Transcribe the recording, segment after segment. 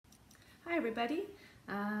Hi everybody.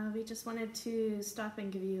 We just wanted to stop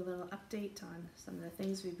and give you a little update on some of the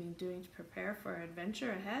things we've been doing to prepare for our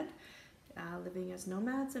adventure ahead, living as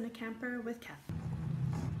nomads in a camper with cats.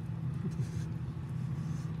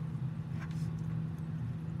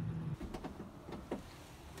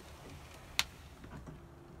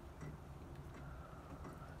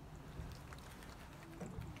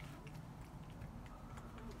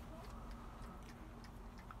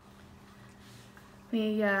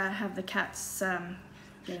 We have the cats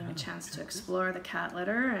getting a chance to explore the cat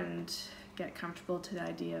litter and get comfortable to the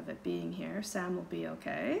idea of it being here. Sam will be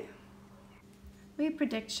okay. We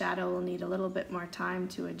predict Shadow will need a little bit more time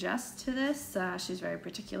to adjust to this. She's very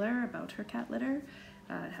particular about her cat litter.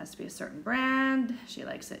 It has to be a certain brand. She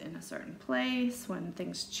likes it in a certain place. When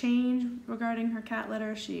things change regarding her cat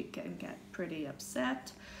litter, she can get pretty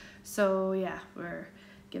upset. So yeah, we're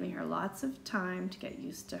giving her lots of time to get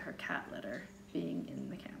used to her cat litter being in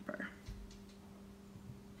the camper.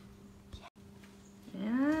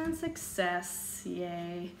 And success,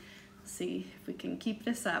 yay. Let's see if we can keep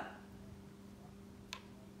this up.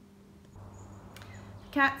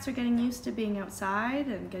 Cats are getting used to being outside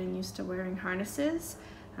and getting used to wearing harnesses.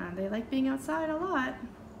 They like being outside a lot.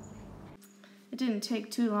 It didn't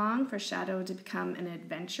take too long for Shadow to become an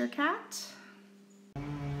adventure cat.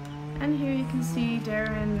 And here you can see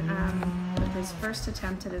Darren with his first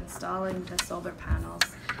attempt at installing the solar panels.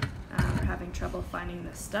 We're having trouble finding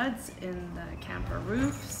the studs in the camper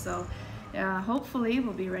roof, so hopefully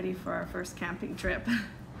we'll be ready for our first camping trip.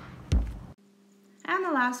 And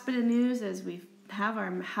the last bit of news is we have our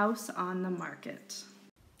house on the market.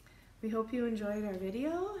 We hope you enjoyed our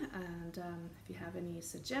video, and if you have any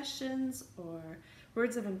suggestions or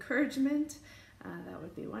words of encouragement, that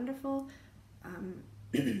would be wonderful.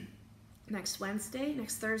 Next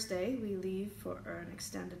Thursday, we leave for an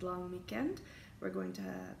extended long weekend. We're going to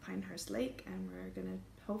Pinehurst Lake, and we're going to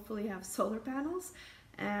hopefully have solar panels,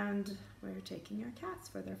 and we're taking our cats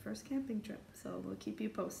for their first camping trip, so we'll keep you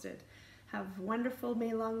posted. Have a wonderful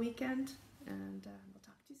May long weekend, and